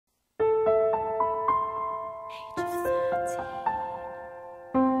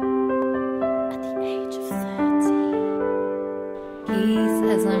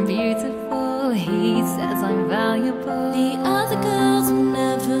beautiful. He says I'm valuable. The other girls will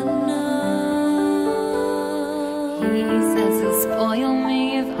never know. He says he'll spoil me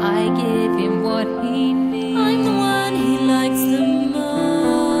if I give him what he needs. I'm the one he likes the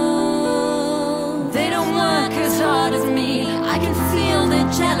most. They don't work as hard as me. I can feel their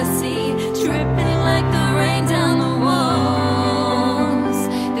jealousy dripping like the rain down the walls.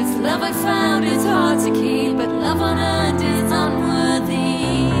 This love I found is hard to keep, but love unearned is unworthy.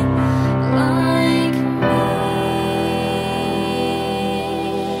 Like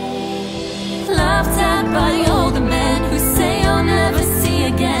me, laughed at by all the men who say I'll never see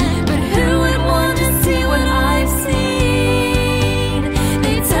again. But who would want to see what I've seen?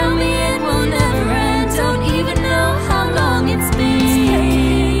 They tell me it will never end. Don't even know how long it's been.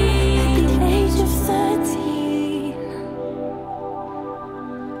 At the age of 13,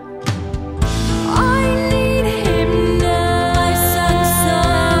 I need him now. my son's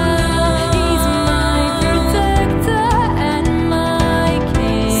son. He's my protector and my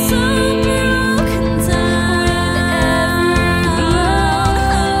king. So broken down With every blow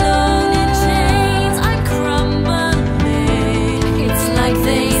alone in chains, I'm crumbling. It's like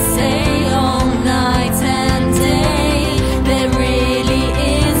they say all night and day. There really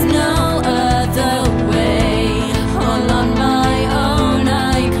is no other way. All on my own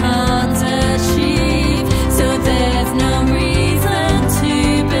I can't achieve, so there's no reason to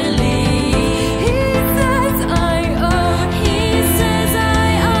believe. He says I owe. He says I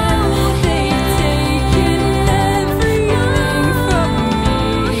owe. They've taken everything from me.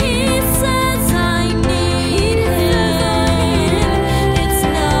 He says I need him. It's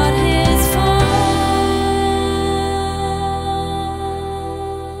not his fault.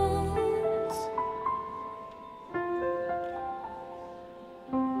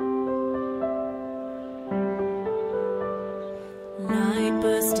 Light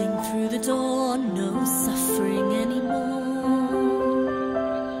bursting through the door, no suffering anymore.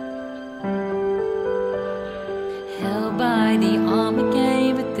 Held by the arm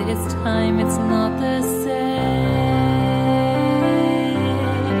again, but this time it's not the